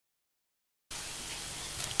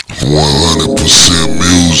100%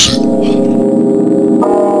 music.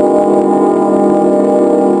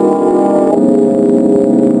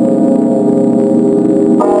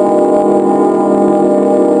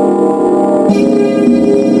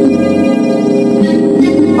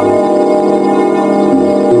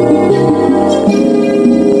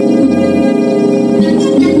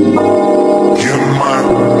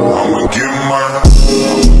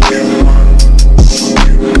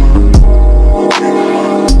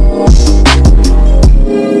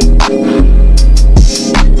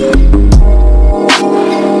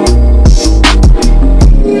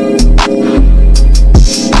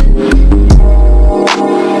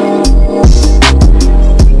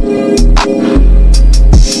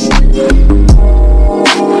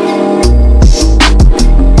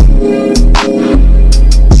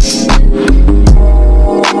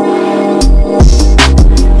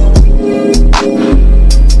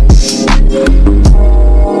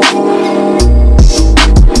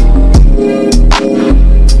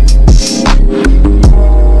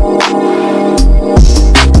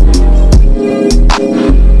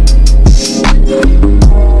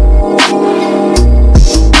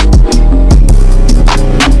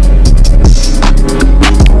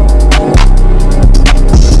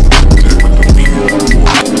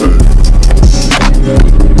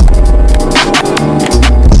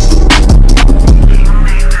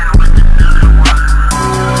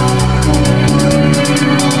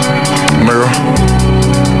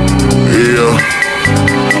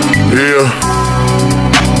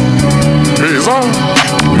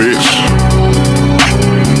 Bitch.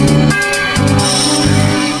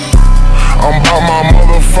 I'm about my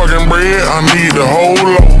motherfucking bread, I need the whole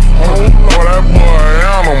loaf. Boy, that boy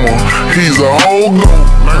animal, he's a whole goat.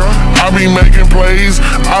 I be making plays,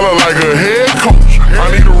 I look like a head coach. I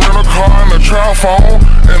need to rent a car and a trap phone,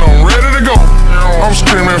 and I'm ready to go. I'm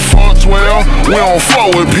screaming fuck 12, we don't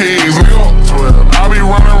fuck with pigs, nigga. I be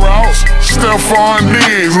running routes, Stephon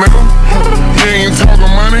Diggs, nigga. You ain't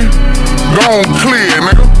talking money, gon' clear,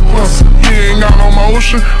 nigga. You ain't got no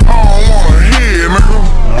motion, I don't wanna hear, nigga.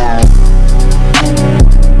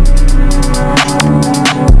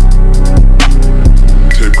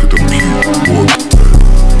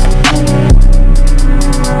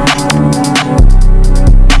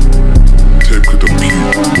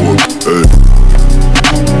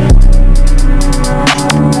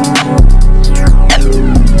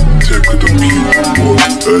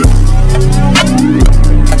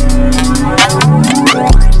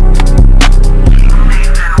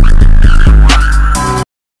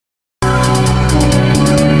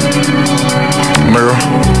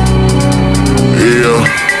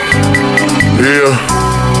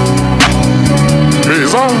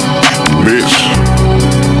 Bitch.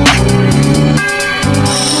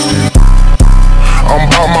 I'm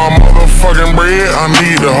about my motherfucking bread, I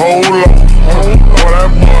need the whole loaf. Boy,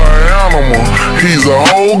 that boy animal, he's a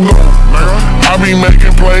whole goat. I be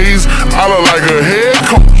making plays, I look like a head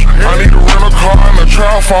coach. I need to rent a car and a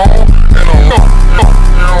trap phone, and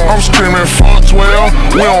I'm screaming fuck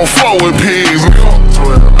 12, we don't fuck with pigs, nigga.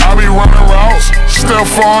 I be running routes,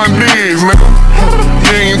 Stephon Diggs, nigga.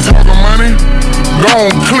 You ain't talking money,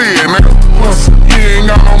 gon' clear, nigga. You ain't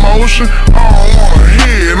got no motion, I don't wanna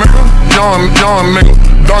hear, nigga. Young nigga,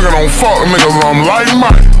 dunking on fuck niggas, I'm like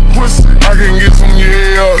Mike. I can get some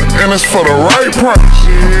yeah, and it's for the right price.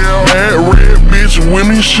 Bad red bitch with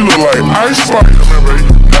me, she look like Ice Spice.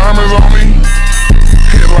 Diamonds on me,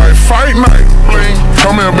 hit like fight night.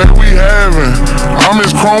 Come here, baby, we having. I'm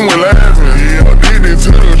his chrome with laughing. Addicted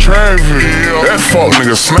to the traffic. That fuck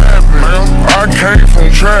nigga snapping. I came from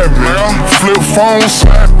trapping. Flip phone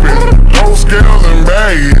slapping. Low scales and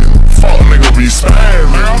baggage. Fuck nigga be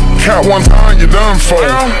spazzing. Cap one time, you done for.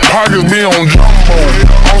 Pockets be on jumbo.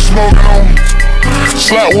 I'm smoking on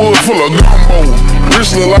slap wood full of gumbo.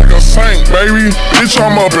 Wrist look like a saint, baby. Bitch,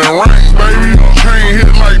 I'm up in rank, baby. Chain hit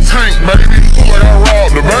like tank, baby. Look like I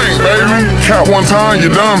robbed the bank, baby. Cap one time, you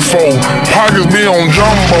done for. Pockets be on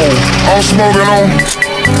jumbo. I'm smoking on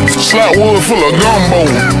slap wood full of gumbo.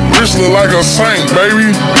 Wrist look like a saint,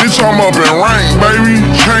 baby. Bitch, I'm up in rank, baby.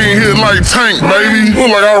 Chain hit like tank, baby. Look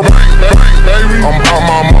like I rank, baby. I'm about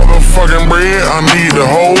my motherfucking bread, I need the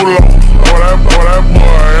whole loaf. Boy, that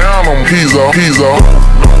boy animal, he's a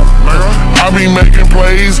I be making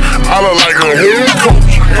plays, I look like a head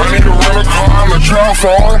coach. I need to rent a car and a trap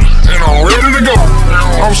phone, and I'm ready to go.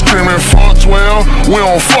 I'm screaming fuck 12, we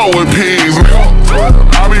don't fuck with pigs, nigga.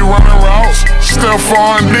 I be running routes,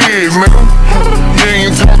 Stephon Diggs, nigga. You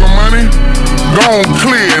ain't talking money, gon'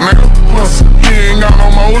 clear, nigga. You ain't got no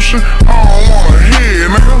motion, I don't wanna hear,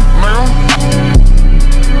 nigga.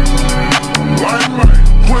 Like my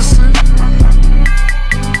pussy.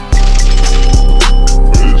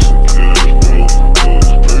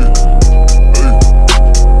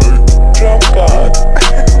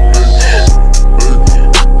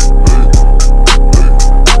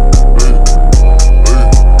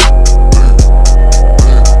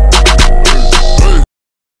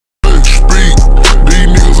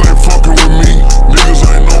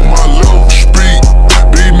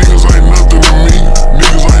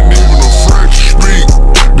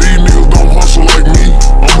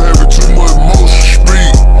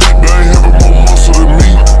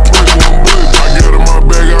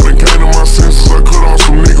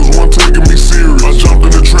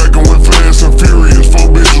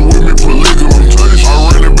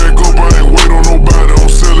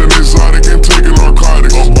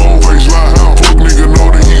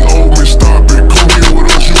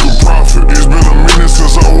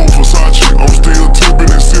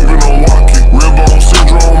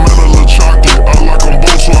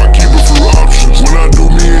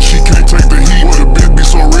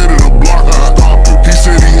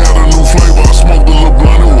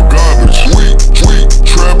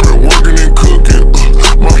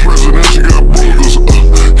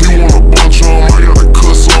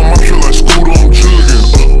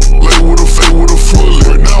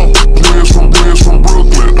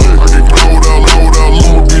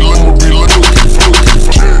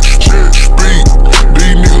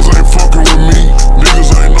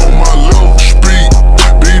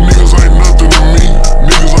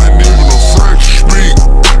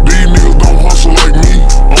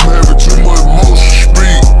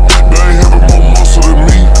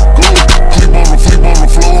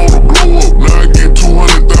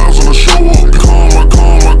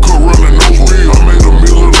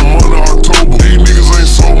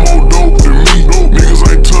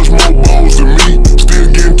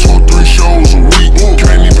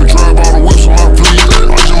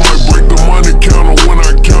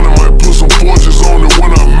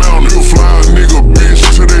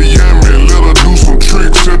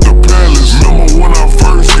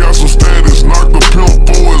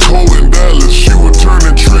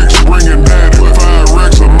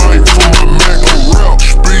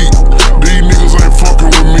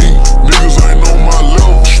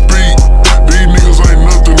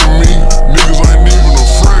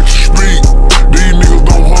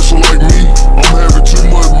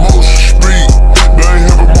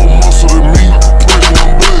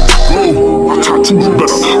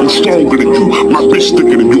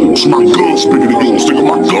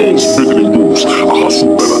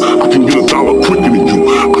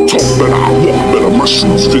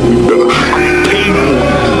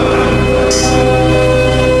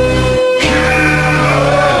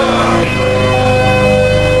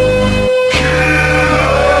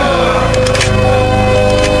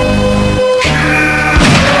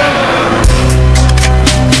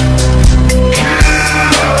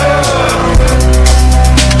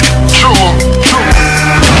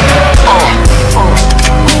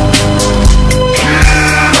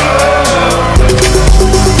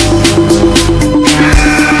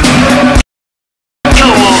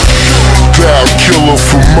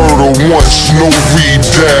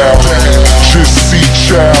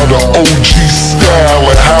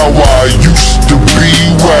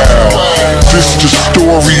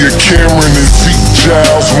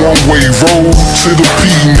 runway, roll to the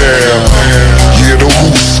P now. Yeah, the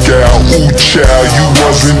Who Scout, ooh child, you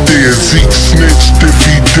wasn't there. Zeke snitched if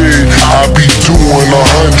he did, I'd be doing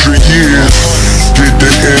 100 years. Did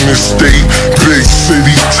the interstate, big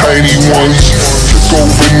city, tiny ones. Took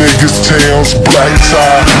over niggas' towns, black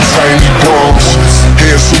tie, tiny bums.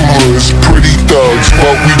 Handsome hoods, pretty thugs,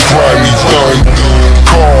 but we grimy done.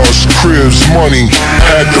 Cars, cribs, money,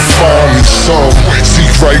 had to find me some.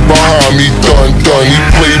 Seat right behind me, done. He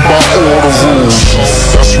played by all the rules.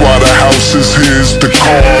 That's why the house is his, the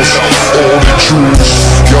cars, all the jewels.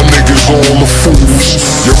 Y'all niggas all the fools.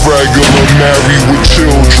 You're regular, married with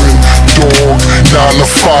children. Dog, 9 to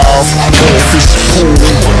 5, office pool.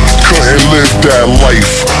 Couldn't live that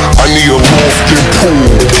life. I need a loft and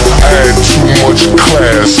pool. I had too much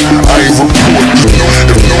class. I ain't report to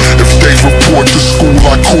if they report to school,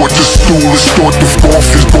 I caught the stool. It's thought the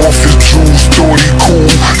office jewels. Thought he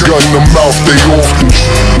cool. Gun in the mouth, they off the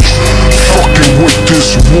fucking with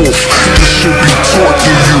this wolf. This should be taught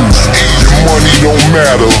to you. Your money don't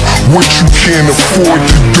matter. What you can't afford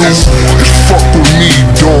to do is fuck with me,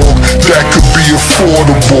 dog. That could be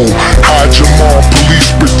affordable. Hide your mom,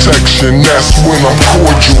 police protection. That's when I'm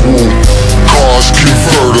cordial. Cars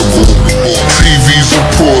convertible, TVs are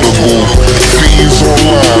portable. Fiends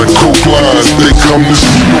online, coke lines, they come to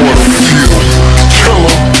snort a few.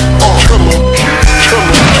 Killer, killer,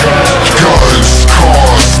 killer, guns,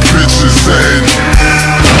 cars, bitches, and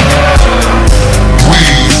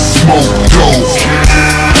weed, smoke, dope.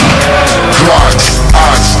 Glocks,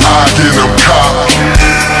 I get them cop.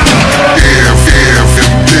 Damn,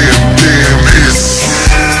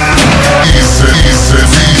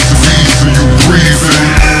 it's easy, you breathing.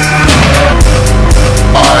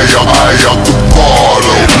 I out the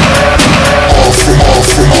bottle.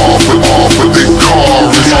 Off, but they car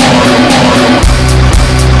is auto.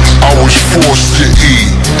 I was forced to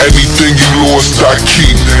eat. Anything you lost, I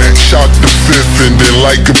keep. Shot the fifth and then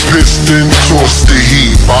like a piston, tossed the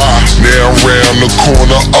heat. Now round the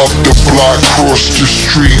corner, up the block, cross the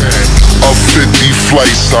street. Up 50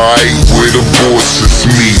 flights, alright, where the bosses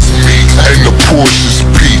meet. And the Porsche's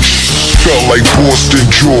peach. Felt like Boston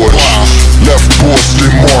George. Left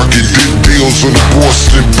Boston Market, did deals on the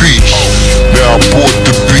Boston beach. Now I bought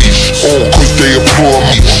the beach, all cause they applaud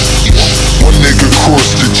me. One nigga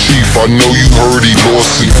crossed the chief, I know you heard he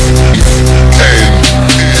lost it. And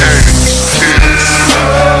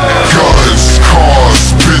guns,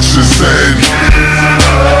 cars, bitches, and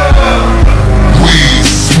weed,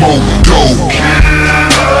 smoke, dope.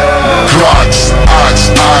 Glocks, I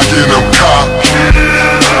get them cop.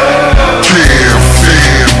 Damn,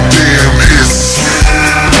 it's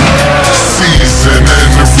season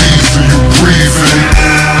and the reason you breathing.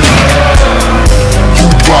 Who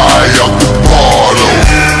buy out the bottle?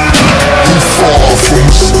 Who fall from a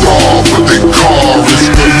star, but they car is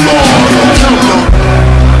the lotto.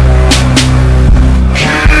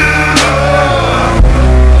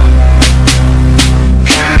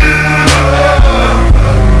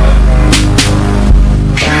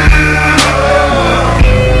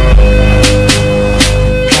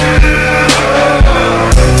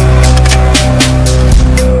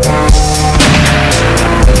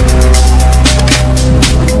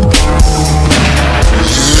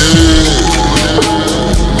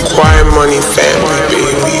 Money family,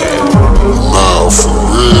 baby. Oh, for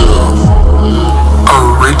real.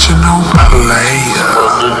 Original player.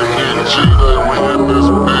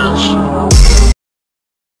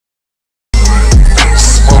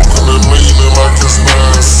 Smoking and leaning like it's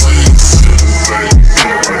 9-6.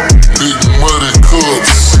 Big muddy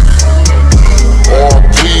cups.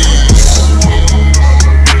 RPs.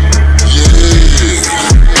 Yeah.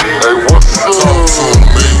 Hey, what's up? Talk to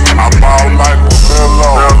me. I'm out like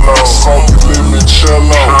Mellow. Salty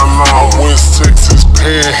limoncello. I'm West Texas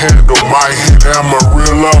Panhandle. Might hit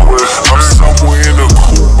Amarillo. I'm somewhere in the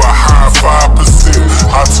Cuba, high 5%.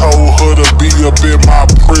 I told her to be up in my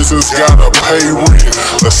prisons, gotta pay rent.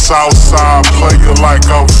 The Southside player like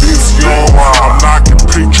I'm this young. I'm knocking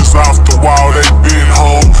pictures off the wall, they been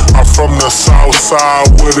home. I'm from the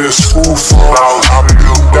Southside where this food from. I'm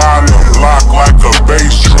built down the block like a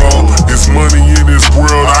bass drum. There's money in this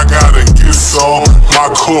world, I gotta get some.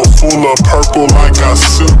 My cup full of purple like I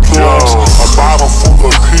sip plums. A bottle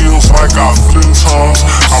full of pills like I flip tongues.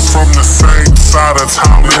 I'm from the same side of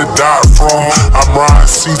town that died from. I'm riding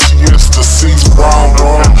CTS to seats brown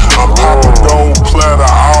on. I'm popping gold platter,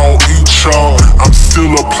 I don't eat y'all. I'm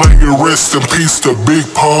still a player, rest in peace to Big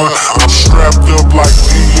Pun. I'm strapped up like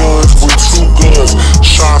Dion's with 2 guns.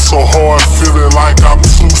 Shine so hard, feeling like I'm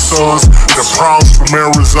 2 sons. The Browns from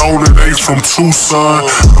Arizona, they from Tucson.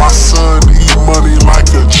 My son eat money like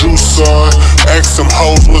a juicer. Ask them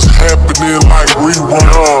hoes what's happening like rerun.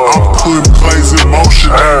 I'm putting plays in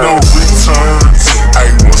motion, ain't no returns.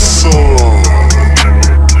 Hey, what's up?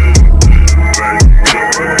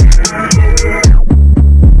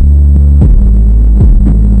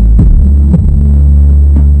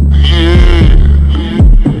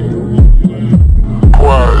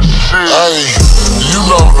 Hey, you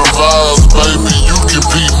know the vibes, baby, you can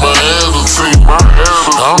beat my attitude.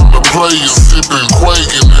 I'm the player sipping,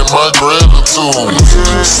 quaking in my gratitude.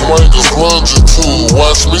 Swingers longitude,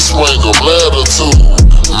 watch me swing a latitude.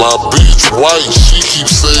 My bitch white, she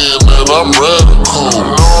keeps saying that I'm radical.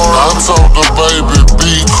 I told the baby,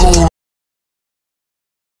 be cool.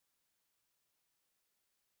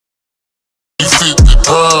 50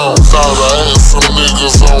 pounds, thought I had some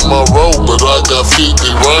niggas on my road, but I got 50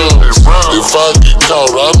 rounds. If I get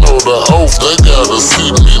caught, I know the oath, they gotta sit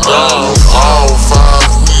me down. All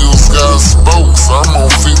 5 wheels got spokes, I'm on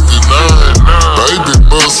 59. Baby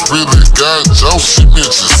bus really got jokes, she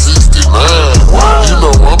mentioned 69. You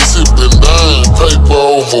know I'm tipping down, paper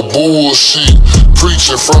over bullshit.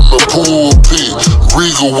 Preaching from the pulpit,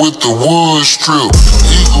 regal with the wood strip,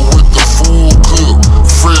 eagle with the full clip.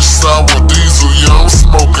 Fresh sour diesel, yeah, I'm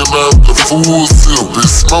smoking out the full sip.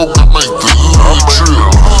 It's smoking, make the hood trip.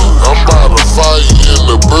 I'm by the fire in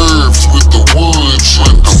the burbs with the wood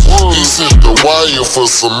chips. He sent the wire for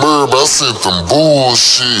some herb, I sent them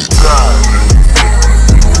bullshit.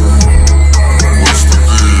 What's the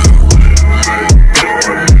deal?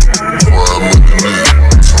 Why I'm looking at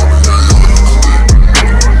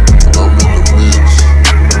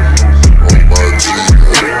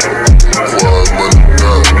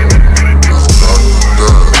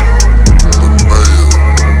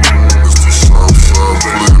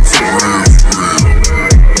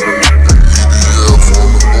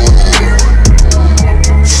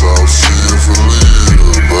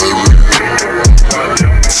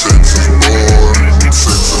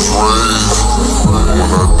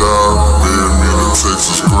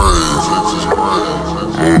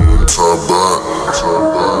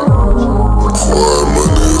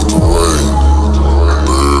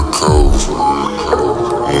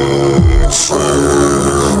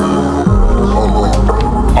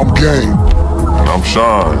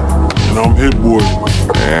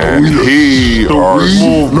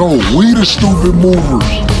we the stupid movers.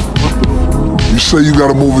 You say you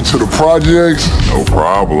gotta move it to the projects? No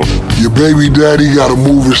problem. Your baby daddy gotta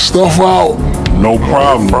move his stuff out? No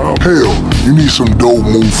problem. Hell, you need some dope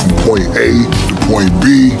move from point A to point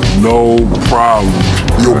B? No problem.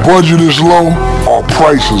 Your budget is low, our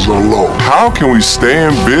prices are low. How can we stay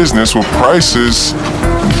in business with prices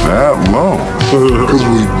that low? Cause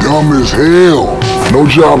we dumb as hell. No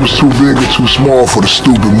job is too big or too small for the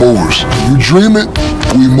stupid movers. You dream it,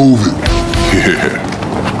 we move it.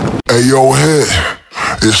 Yeah. Hey, yo, head,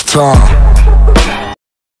 it's time.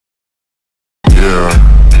 Yeah.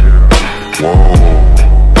 Whoa.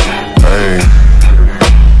 Hey.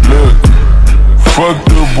 Look. Fuck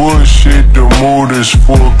the bullshit, the mood is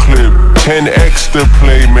full clip. 10x to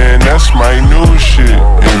play, man, that's my new shit.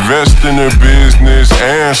 Invest in the business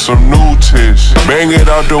and some new tits. Bang it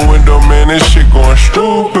out the window, man, this shit going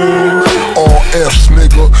stupid. All F's,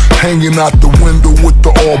 nigga, hanging out the window with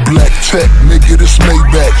the all black tech, nigga, this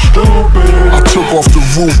Maybach. Stupid. I took off the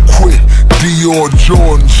roof quick, Dior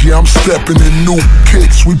Jordans, yeah, I'm stepping in new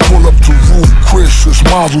kicks. We pull up to roof Chris, it's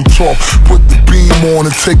Mazel Talk. Put the beam on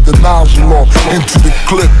and take the nozzle off. Into the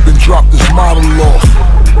clip and drop this model off.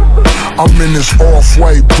 I'm in this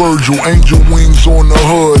off-white Virgil, angel wings on the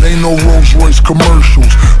hood, ain't no Rolls Royce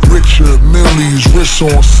commercials. Richard Millie's, wrist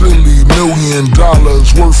on silly, $1 million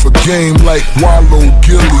worth of game like Wallow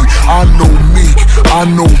Gilly. I know Meek, I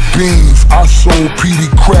know Beans, I sold PD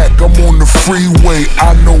crack, I'm on the freeway,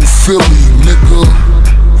 I know Philly, nigga.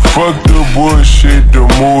 Fuck the bullshit, the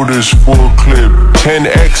mood is full clip.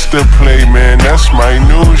 10x to play, man, that's my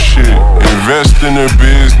new shit. Invest in the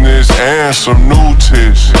business and some new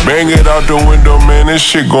tits. Bang it out the window, man, this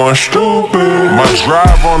shit going stupid. My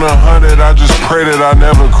drive on 100, I just pray that I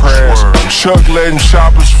never crash. Chuck letting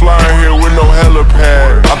choppers flying here with no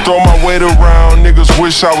helipad. I throw my weight around, niggas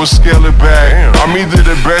wish I would scale it back. I'm either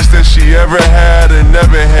the best that she ever had or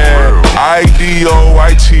never had. IDO,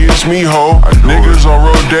 IT, it's me, ho. Niggas on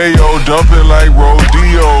rodeo, dump it like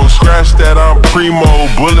rodeo. Scratch that, I'm primo.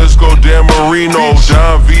 Bullets go Dan Marino.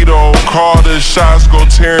 John Vito, call the shots, go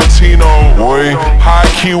Tarantino. Boy, high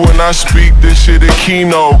key when I speak, this shit a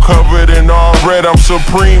keynote. Covered in all red, I'm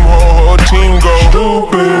supreme, whole team go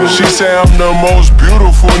stupid. She say I'm the most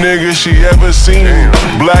beautiful nigga she ever seen.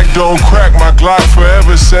 Black don't crack, my Glock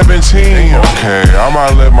forever 17. Okay, I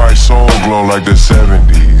might let my soul glow like the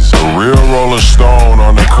 70s. A real Rolling Stone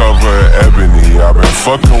on the cover of Ebony. I've been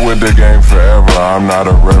fucking with the game forever, I'm not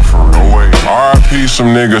a referee. No way. R.I.P.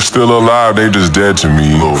 some niggas still alive, they just dead to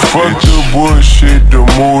me. Fuck the bullshit, the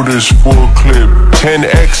mood is full clip.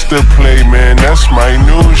 10x to play, man, that's my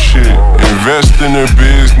new shit. Invest in the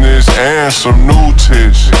business and some new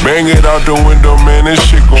tits. Bang it out the window, man, this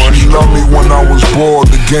shit going She slow. loved me when I was bored,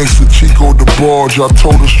 the gangster Chico the barge. I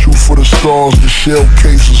told her shoot for the stars, the shell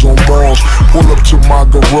cases on Mars. Pull up to my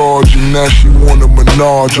garage and now she want a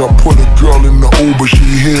menage. I put a girl in the Uber, she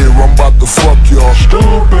here, I'm about to fuck y'all.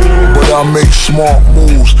 But I make smart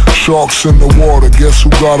moves, sharks in the water. Guess who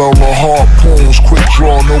got all the harpoons? Quick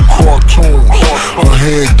draw, no cartoons. Her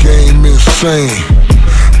head game insane.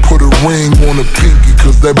 Put a ring on the pinky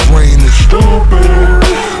cause that brain is stupid.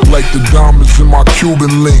 Like the diamonds in my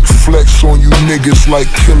Cuban link. Flex on you niggas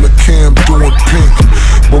like Killer Cam doing pink.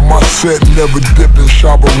 But my set never dipping.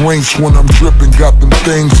 Shabba rinks when I'm dripping. Got them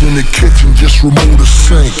things in the kitchen, just remove the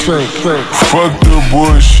sink. Fuck the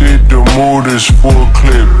bullshit, the mood is full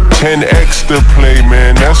clip. 10x to play,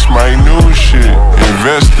 man, that's my new shit.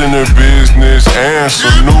 Invest in the business and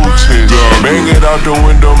some new tits. Bang it out the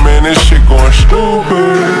window, man, this shit going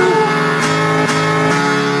stupid.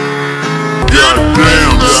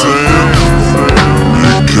 Goddamn, Sam.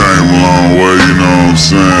 You came a long way, you know what I'm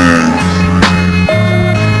saying?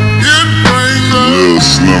 Little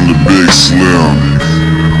Slim to Big Slim.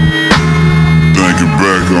 Thinking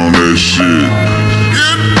back on that shit.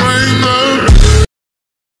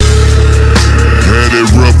 Had it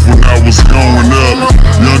rough when I was growing up.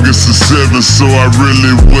 Youngest of 7, so I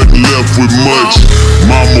really wasn't left with much.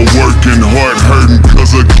 Mama working hard, hurting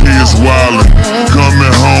cause her kids wildin'.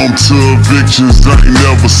 Coming home to evictions, ain't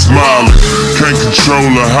never smiling. Can't control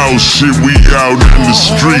the house, shit, we out in the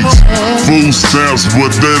streets. Food stamps,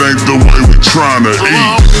 but that ain't the way we tryna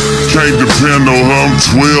eat. Can't depend on her, I'm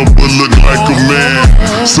 12 but look like a man.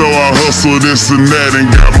 So I hustle this and that and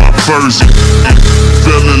got my first.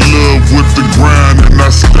 Fell in love with the grind and I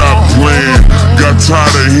stopped playing. Got tired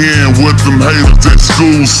of hearing what them haters at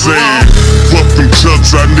school saying. Fuck them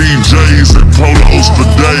chucks, I need J's and polos for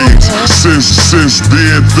days. Since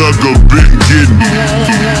then, Thugger been getting.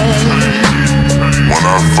 When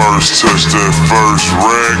I first touched that first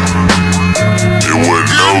rack, it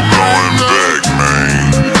wasn't no going back, man.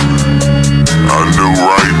 I knew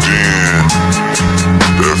right then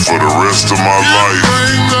that for the rest of my life,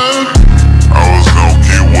 I was gonna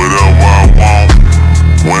get whatever I want,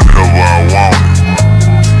 whenever I want it.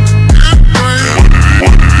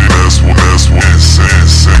 That's what it's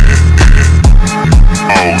saying.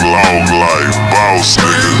 Long life, boss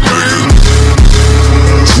nigga.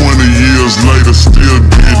 20 years later, still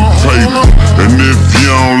getting paper. And if you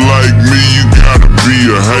don't like me, you gotta be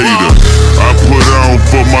a hater. I put on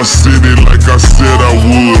for my city like I said I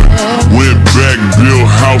would. Went back, built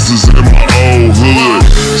houses in my old hood.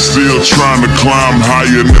 Still trying to climb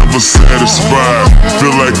higher, never satisfied.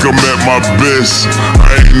 Feel like I'm at my best,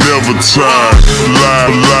 I ain't never tired.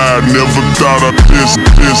 Lied, never thought I'd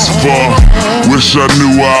this far. Wish I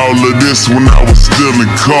knew all of this when I was still in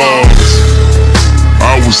cars.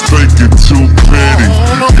 I was thinking too petty.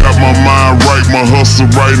 Got my mind right, my hustle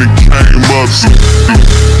right, and came up.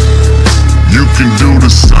 You can do the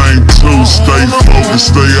same too. Stay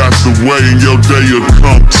focused, stay out the way, and your day will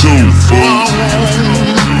come too, fool.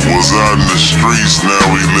 Was out in the streets, now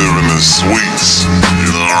we living in suites.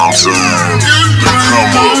 You know what I'm saying? To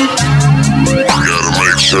come up, we gotta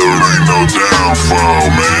make sure it ain't no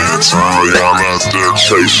downfall, man. To all y'all out there,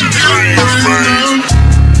 chase your dreams, man.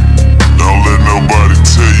 Don't let nobody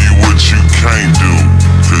tell you what you can't do,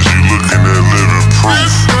 cause you looking at living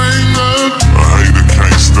proof. A hater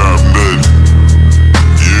can't stop nothing.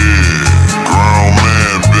 Yeah, grown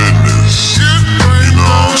man business. You know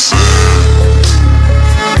what I'm saying?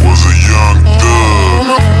 Was a young thug,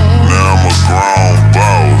 now I'm a grown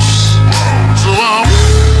boss.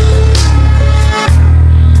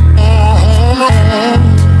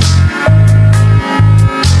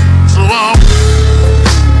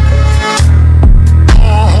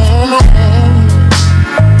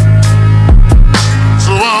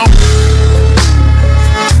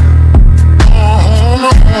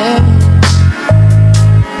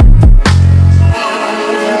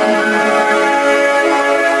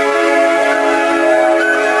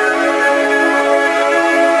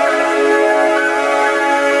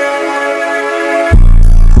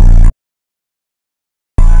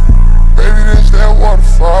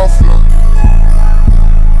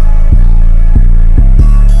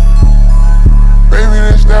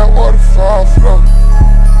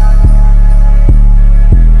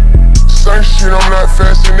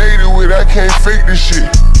 can't fake this shit.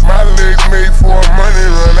 My legs made for a money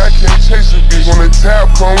run, I can't chase a bitch. When the tab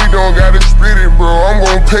come, we don't gotta split it, bro, I'm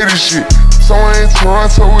gon' pay this shit. So I in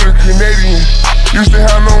Toronto with a Canadian. Used to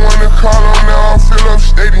have no one to call on, now I fill up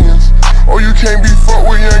stadiums. Oh, you can't be fucked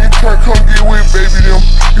with young, you can't come get with baby them.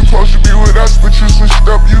 You supposed to be with us, but you switched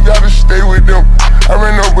up, you gotta stay with them. I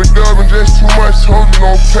ran up a dub and just too much, told you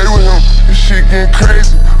don't play with him. This shit getting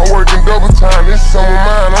crazy, I'm working double time, this some of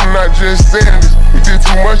mine, I'm not just saying this. We did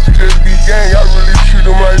too much to just be gang, I really treat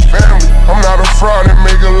them like family. I'm not a fraud and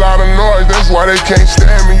make a lot of noise, that's why they can't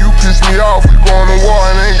stand me. You piss me off, we going to war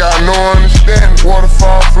and ain't got no understanding.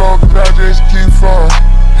 Waterfall flow, but I just keep flowing.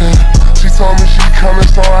 She told me she coming,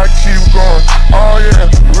 so I keep going. Oh yeah,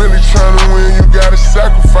 really trying to win, you gotta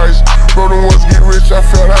sacrifice. Bro, the ones get rich, I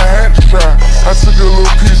felt I had to try. I took a little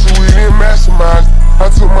piece of weed and maximized. I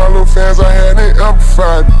took my little fans I had and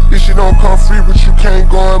amplified. This shit don't come free, but you can't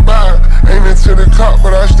go and buy it. Ain't into the cop,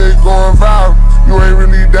 but I stay going viral. You ain't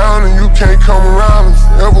really down and you can't come around us.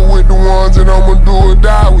 Ever with the ones that I'ma do or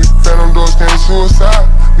die with. Phantom doors came suicide.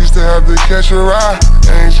 Used to have to catch a ride.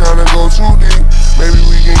 Ain't tryna go too deep. Maybe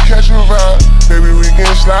we can catch a vibe. Maybe we can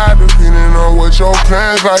slide depending on what your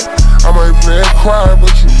plans like. I might play it quiet, but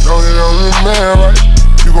you know that I'm the man, right?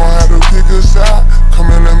 You gon' have to pick a side. Come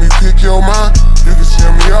and let me pick your mind. You can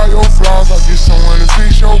tell me all your flaws. I'll get someone to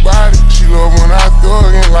fix your body. She love when I thug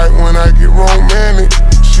and like when I get romantic.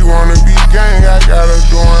 She wanna be gang, I got her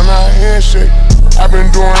doing our handshake. I've been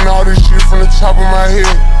doing all this shit from the top of my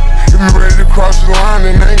head. If you ready to cross the line,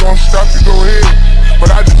 then they ain't gon' stop you, go ahead. But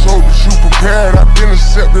I just hope that you prepared. I've been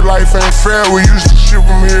accepted, life ain't fair. We used to ship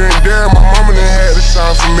from here and there. My mama done had to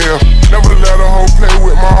sign for mail. Never let a hoe play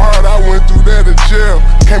with my heart, I went through that to jail.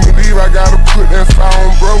 Can't believe I gotta put that fire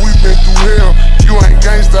on, bro, we been through hell. You ain't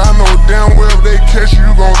gangsta, I know damn well if they catch you,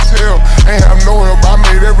 you gon' tell. Ain't have no help, I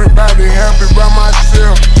made everybody happy by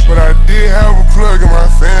myself. But I did have a plug in my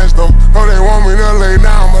fans though. Know they want me to lay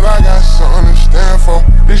down, but I got something to stand for.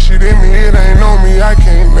 This shit in me, it ain't on me, I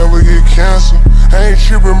can't never get canceled. I ain't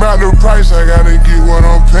tripping about the price, I gotta get what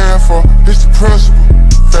I'm paying for. It's the principle.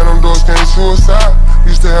 Phantom doors came suicide.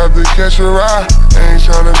 Used to have to catch a ride. I ain't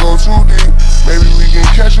tryna go too deep. Maybe we can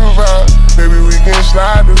catch a vibe. Maybe we can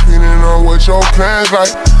slide depending on what your plans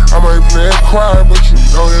like. I might play it quiet, but you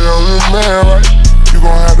know that I'm the man, right? You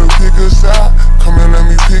gon' have to pick a side. Come and let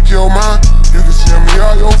me pick your mind. You can tell me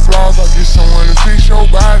all your flaws. I'll get someone to fix your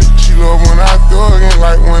body. She love when I thug and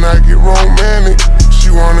like when I get romantic. She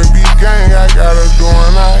wanna be gang, I got her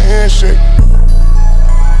doing our handshake.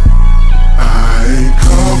 I ain't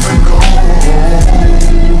coming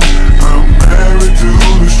home. I'm married to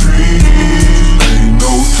the streets. Ain't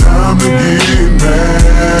no time to get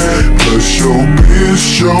mad. Plus your bitch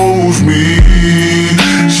shows me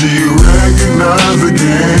she recognized the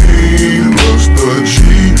game. Plus the G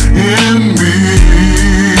in me.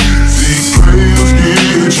 See players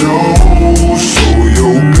get chose, so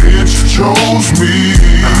your bitch chose me.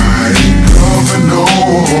 I ain't coming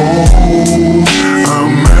home.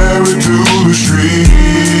 I'm married to the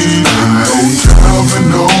streets. I ain't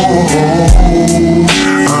coming home.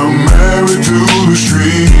 I'm married to the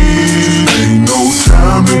streets. Ain't no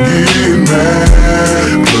time to get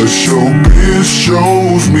mad. Plus your bitch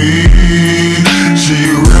shows me she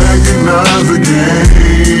recognized the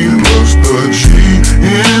game. Plus the G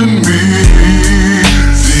in me.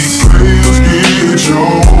 See players get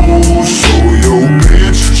chose, so your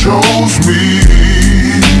bitch chose me.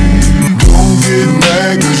 Don't get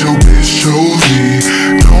mad cause your bitch chose me.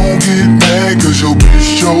 Don't get mad cause your bitch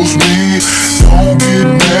chose me. Don't get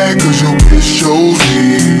mad cause your bitch chose me.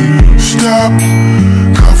 Stop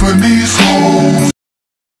cuffing these hoes.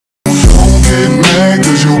 Don't get mad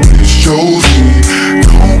cause your bitch chose me.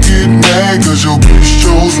 Don't get mad cause your bitch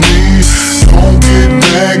chose me. Don't get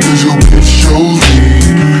mad cause your bitch chose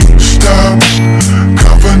me. Stop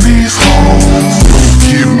cuffing these hoes. Don't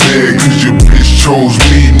get mad cause your bitch chose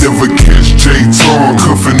me. Never catch J-Tone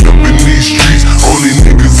cuffing up in these streets. Only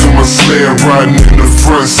niggas in my slab riding in the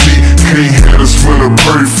front seat. Can't have the smell of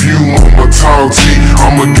perfume on my tall tee.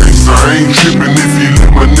 I'm a gangster, I ain't tripping if you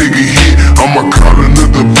let my nigga hit. I'ma call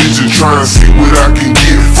another bitch and try and see what I can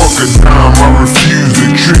get. Fuck a dime, I refuse the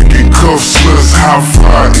trick and cuff sluts. How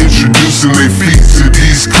far introducing they feet to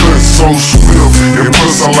these cuts so swift. And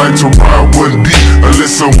plus I like to ride one deep.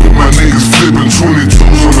 Unless I'm with my niggas flipping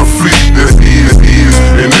 22s on the fleet. That is,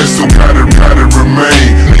 and that's still gotta remain.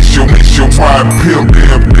 Nationwide pimp,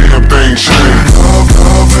 damn thing change.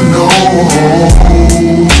 Coming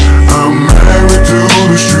home. I'm married to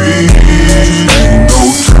the streets. Ain't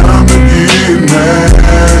no time to get mad.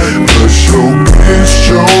 Plus your bitch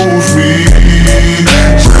chose me.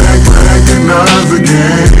 Recognize the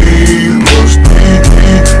game.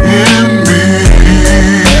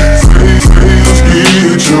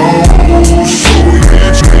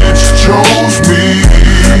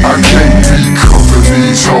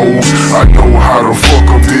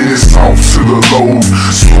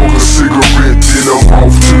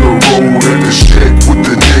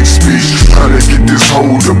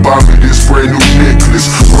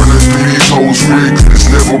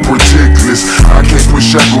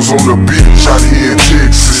 hoes on the beach out here in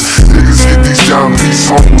Texas. Niggas hit these down piece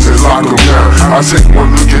hoes and lock them down. I take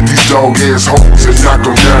one look at these dog ass hoes and knock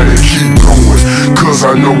them down and keep going. Cause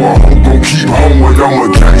I know a hoe gon' keep hoeing, I'm a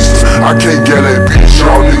gangster. I can't get that bitch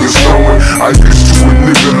y'all niggas knowing. I used to a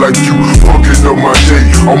nigga like you fucking up my day.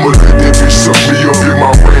 I'ma let that bitch suck me up in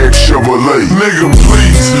my rag Chevrolet. Nigga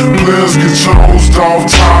please, players get closed off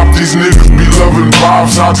top. These niggas be loving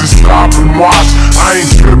vibes, I just stop and watch. I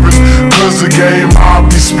ain't trippin', cause the game I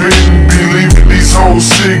be spittin' be leaving these hoes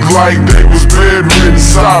sick like they was bedridden.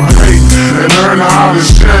 Stop hate and learn how to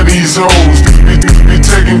share these hoes. Be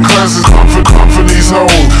taking classes, comfort these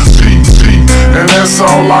hoes. And that's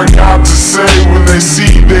all I got to say. When they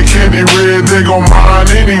see that candy red, they gon' mind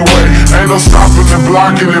anyway. Ain't no stopping and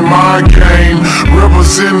blocking in my game.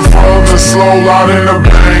 Representing for the slow out in the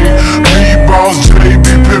bang. B-Boss, JB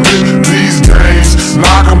pimpin' these days.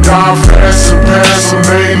 Knock them down fast and pass them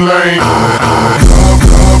they lane.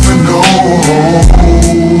 Love and no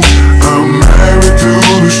hope. I'm married to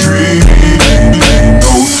the street. Ain't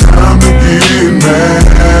no time to get mad.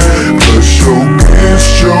 Plus your bitch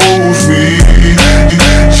chose me.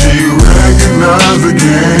 She recognized the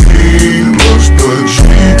game. Plus the G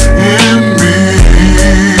in me.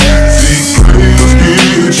 These players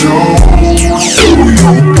get chose. So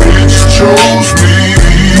your bitch chose me.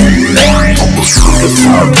 I'm a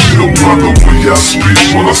certified deal, brother.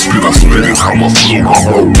 When I spit, I spit it how I feel. My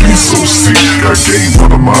whole be so sick. Got game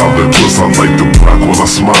on a mile, and plus I like the block when I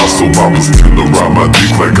smile. So mamas tend to ride my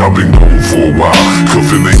dick like I've been gone for a while.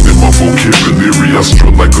 Cuffin' ain't in my vocabulary, I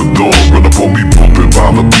strut like a dog. Run up on me bumpin' by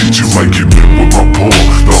the beat, you might get bit with my paw.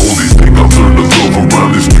 The only thing I learned to love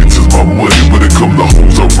around this bitch is my money. When it come to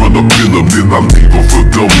hoes, I run up in them, then I leave them for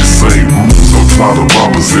dummy. Same rules, I'm tired of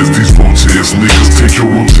opposites. These roach ass niggas take your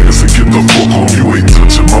own chance and get the fuck on. You ain't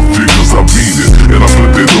touching my figures, I mean it. And I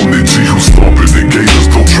put that on the G who's stomping the gators.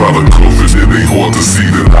 Don't try to cover it, it ain't hard to see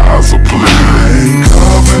that eyes are playing. I ain't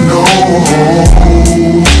covering no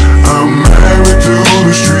hoes. I'm married to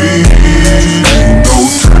the street. Ain't no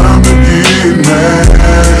time to get mad.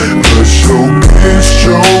 But your bitch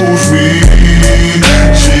chose me.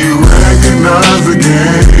 She recognized the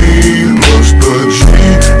game. Plus the G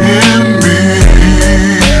in me.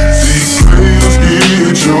 These players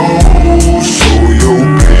get chose. So your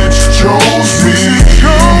bitch chose me.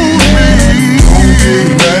 Don't get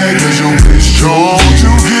mad cause your bitch chose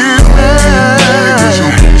you. Get mad cause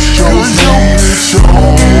your bitch chose me.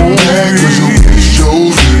 Don't get mad cause your bitch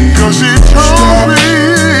chose me. Cause she chose me.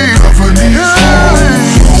 Cover these hoes.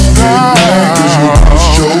 Don't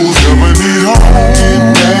get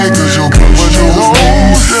mad cause your bitch chose me. Don't get mad cause your bitch chose me.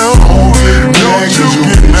 Don't get mad cause your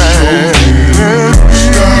bitch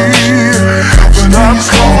chose me. Stop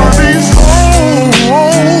cover these hoes.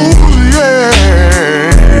 Yeah.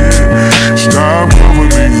 Stop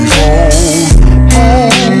covering these hoes.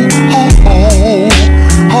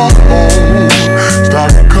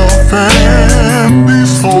 Stop covering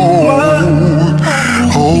these hoes.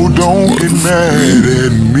 Oh, don't get mad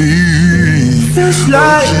at me. It's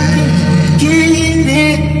like giving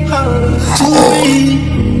it to me.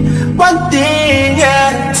 One thing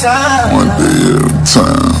at a time. One day at a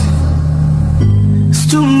time. It's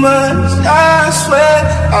too much, I swear.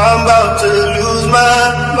 I'm about to lose my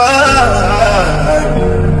mind.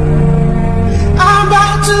 I'm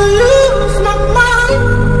about to lose my mind.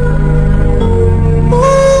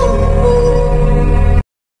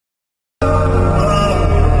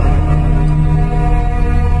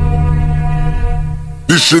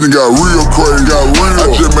 This shit done got real crazy, I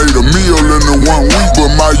just made a meal in the 1 week,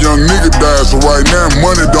 but my young nigga died, so right now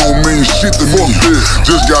money don't mean shit to me.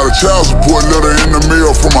 Just got a child support letter in the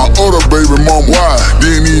mail from my other baby mama. Why?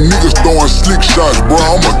 Then these niggas throwing slick shots, bro.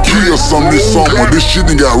 I'ma kill some this summer. This shit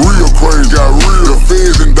done got real crazy, The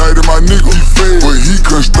feds indicted my nigga, but he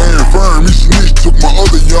couldn't stand firm. He snitched, took my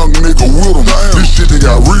other young nigga with him. This shit done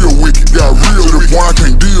got real wicked, to the point I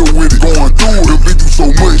can't deal with it. Going through it, been through so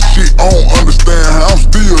much shit, I don't understand how I'm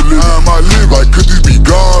still living. I live like, could this be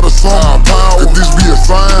God or something? Could this be a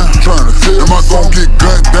sign? Trying to tell. Am I gon' get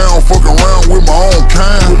gunned down, fucking around with my own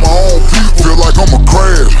kind, with my own people? Feel like I'ma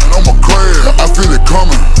crash, I feel it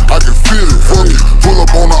coming, I can feel it. Fuck it, pull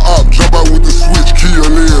up on the op, jump out with the switch, kill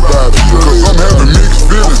everybody. Cause I'm having mixed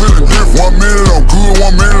feelings. 1 minute I'm good,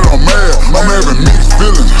 1 minute I'm mad. I'm having mixed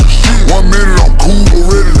feelings. 1 minute I'm cool, but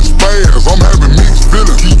ready to spaz. I'm having mixed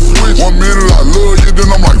feelings. Keep switching. 1 minute I love you,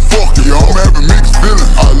 then I'm like fuck you. I'm having mixed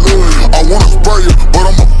feelings. I love you, I wanna spray you, but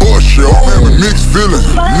I'm a bust you. I'm having mixed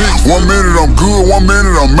feelings. 1 minute I'm good, 1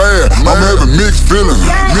 minute I'm mad. I'm having mixed feelings.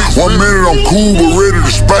 1 minute I'm cool but ready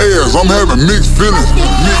to spaz. I'm having mixed feelings.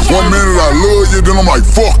 1 minute I love you, then I'm like,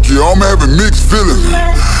 fuck you. I'm having mixed feelings.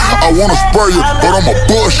 I wanna spray you, but I'ma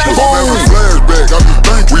bust you. I'm having flashback. I just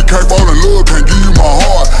think we can't fall in love, can't give you my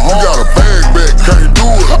heart. You got a bag back, can't do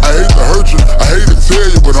it. I hate to hurt you, I hate to tell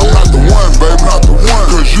you, but I'm not the one, baby, not the one.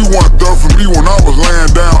 Cause you weren't there for me when I was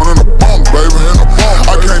laying down in a bunk, baby, in a bunk.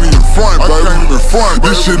 I can't even front, baby. I can't even front.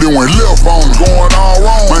 This shit that went left on me, going all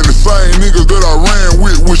wrong. Man, the same niggas that I ran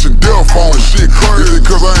with, wishing death on me. Shit crazy,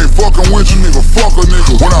 cause I ain't fucking with you, nigga. Fuck a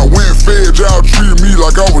nigga. When I went fed, y'all treated me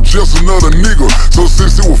like I was just another nigga. So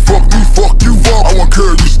since it was fuck me, fuck you, fuck, I won't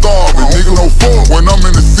care if you starving, nigga. No fuck. When I'm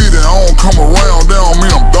in the city, I don't come around down me,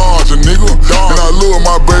 I'm dodging, nigga. And I love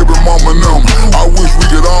my baby mama and them. I wish we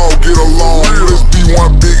could all get along. Let's be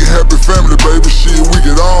one big happy family, baby. Shit, we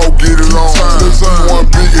could all get it on. Let's be one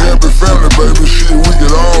big happy family, baby. Shit, we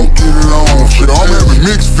could all get it on. Shit, I'm having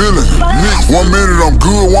mixed feelings. 1 minute I'm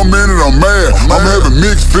good, 1 minute I'm mad. I'm having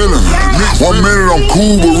mixed feelings. 1 minute I'm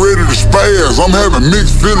cool but ready to spaz. I'm having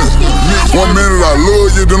mixed feelings. 1 minute I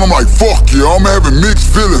love you, then I'm like, fuck you. I'm having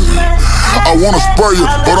mixed feelings. I wanna spray you,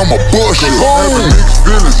 but I'ma bust you. I'm having mixed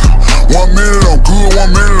feelings. 1 minute I'm good,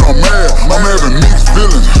 1 minute I'm mad. I'm having mixed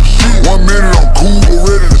feelings. 1 minute I'm cool but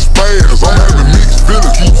ready to spaz. I'm having mixed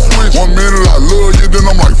feelings. 1 minute I love you, then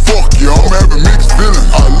I'm like, fuck you. I'm having mixed feelings.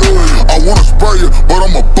 I love you. I wanna spray you, but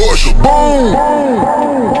I'ma bust you. Boom!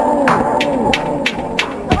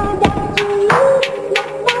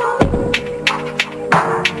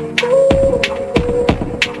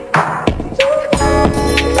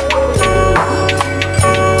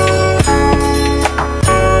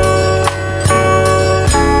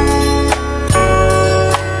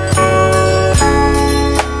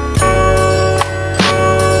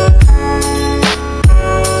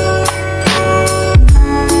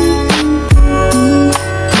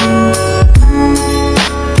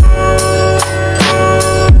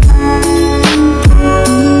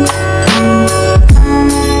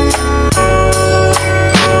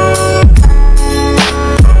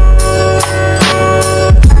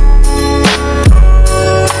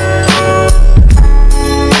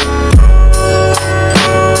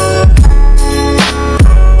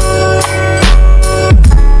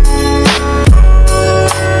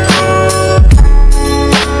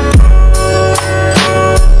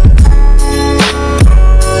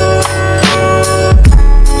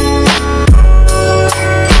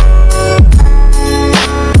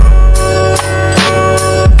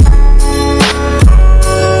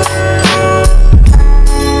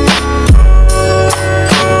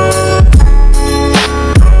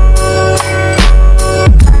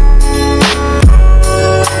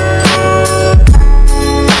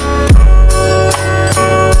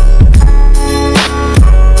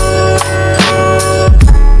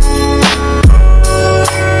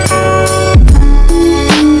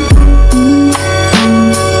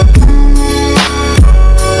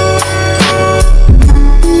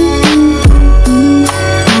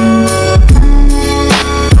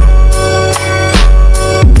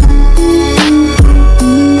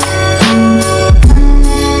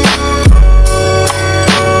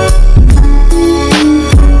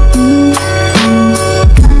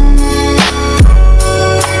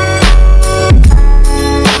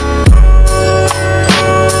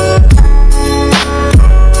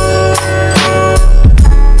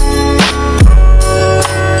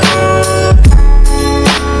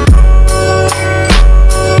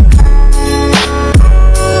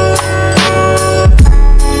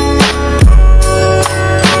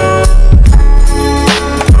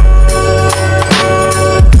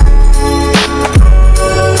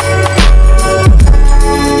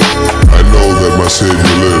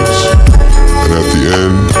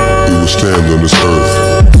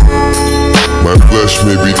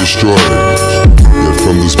 May be destroyed, yet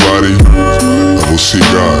from this body I will see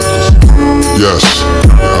God. Yes,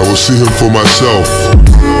 I will see Him for myself,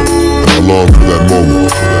 and I long for that moment.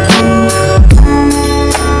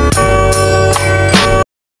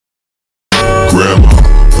 Grandma,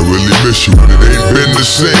 I really miss you, and it ain't been the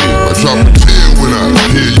same. I drop a tear when I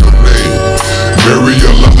hear your name.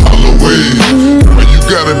 Mariella Holloway, why you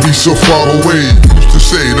gotta be so far away? Used to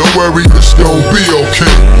say, don't worry, it's gonna be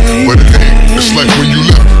okay. But it ain't. It's like when you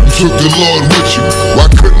left, you took the Lord with you. Why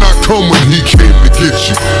couldn't I come when He came to get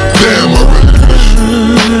you? Damn, I really miss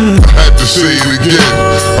you. I had to say it again.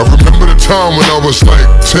 I remember the time when I was like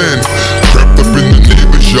 10. Crept up in the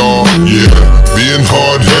neighbor's yard, yeah, being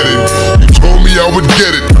hard-headed. You told me I would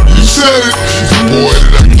get it, you said it. Boy,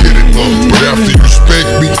 did I get it. But after you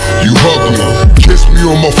spanked me, you hugged me, kissed me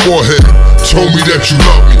on my forehead, told me that you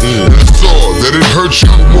love me, and I saw that it hurt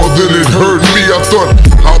you more than it hurt me. I thought,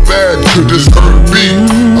 how bad could this hurt be?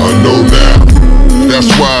 I know now,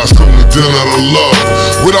 that's why I only did out of love.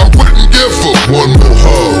 What I wouldn't give for one more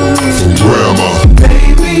hug from grandma.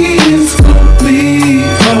 Baby, it's gonna be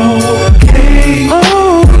okay.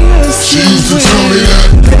 Oh, yes, she used to tell me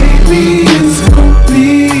that. Baby, it's gonna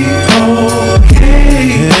be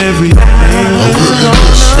okay. Everything I'm really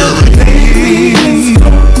good spirit. Baby, it's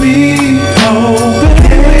gonna be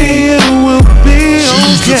okay. It will be she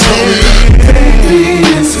used to tell me okay. that. Baby,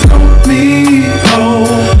 it's gonna be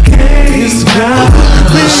okay. It's gonna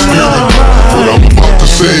be alright. What I'm about to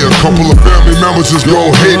say, a couple of family members is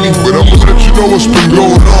gon' hate me, but I'ma let you know what's been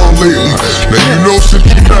going on lately. Now you know since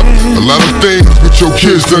you left, a lot of things with your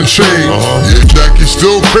kids done changed. Yeah, Jackie's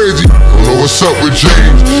still crazy, don't know what's up with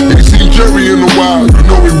James. Ain't seen Jerry in a while, you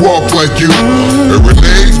know he walk like you. And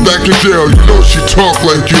Renee's back in jail, you know she talk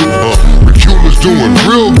like you. Recula's doing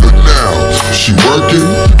real good now, she working.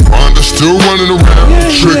 Rhonda's still running around,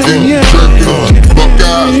 tricking, jerking.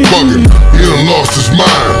 Buckeye's bugging, he done lost his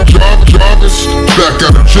mind. Jarvis, back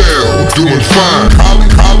out of jail, doing fine.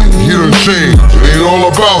 Collie, he done changed, it ain't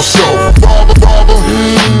all about self. Baba,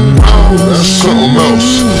 wow, that's something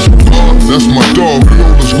else. That's my dog, he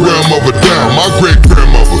hold his grandmother down. My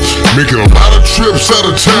great-grandmother, making a lot of trips out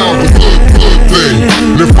of town with good thing.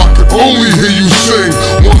 And if I could only hear you sing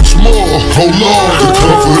once more, oh Lord, the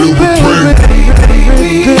comfort it would bring.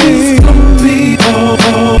 Baby, it's gonna be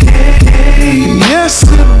okay. Yes, it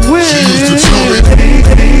will. She used to tell me,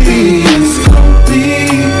 baby, it's gonna be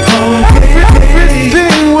okay.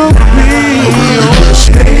 Everything will be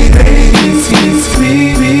okay. Baby, it's gonna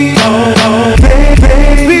be okay.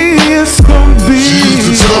 Baby, it's gonna be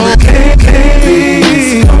okay. Baby,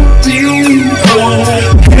 it's gonna be okay.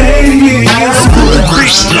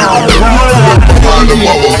 behind the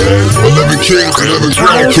mother, 11 kids, 11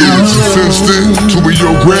 grandkids. And since then, 2 of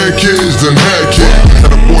your grandkids done had kids.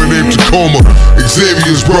 Had a boy named Tacoma,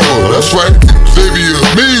 Xavier's brother. That's right, Xavier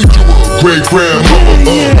made you a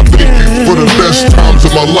great-grandmother. I thank you for the best times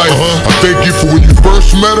of my life. I thank you for when you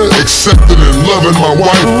first met her, accepting and loving my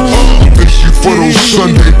wife. I thank you for those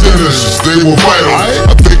Sunday dinners, they were vital.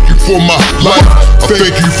 I thank you for my life, I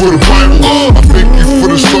thank you for the Bible. I thank you for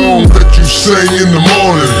the song that you sang in the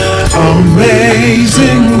morning.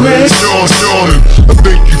 Amazing grace. Yawning. I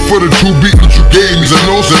thank you for the 2 beatings you gave me. I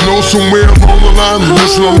know somewhere along the line,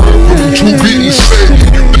 listen, I learned from them 2 beatings saved me.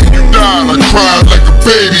 You died, I cried like a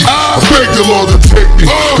baby. I begged the Lord to take me,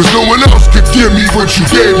 cause no one else could give me what you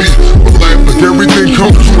gave me. But life, like everything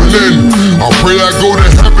comes to an end. I pray I go to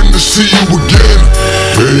heaven to see you again.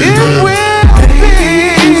 Amen.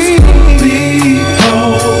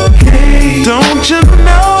 Don't you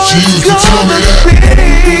know she used to tell me that.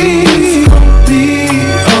 it's gonna be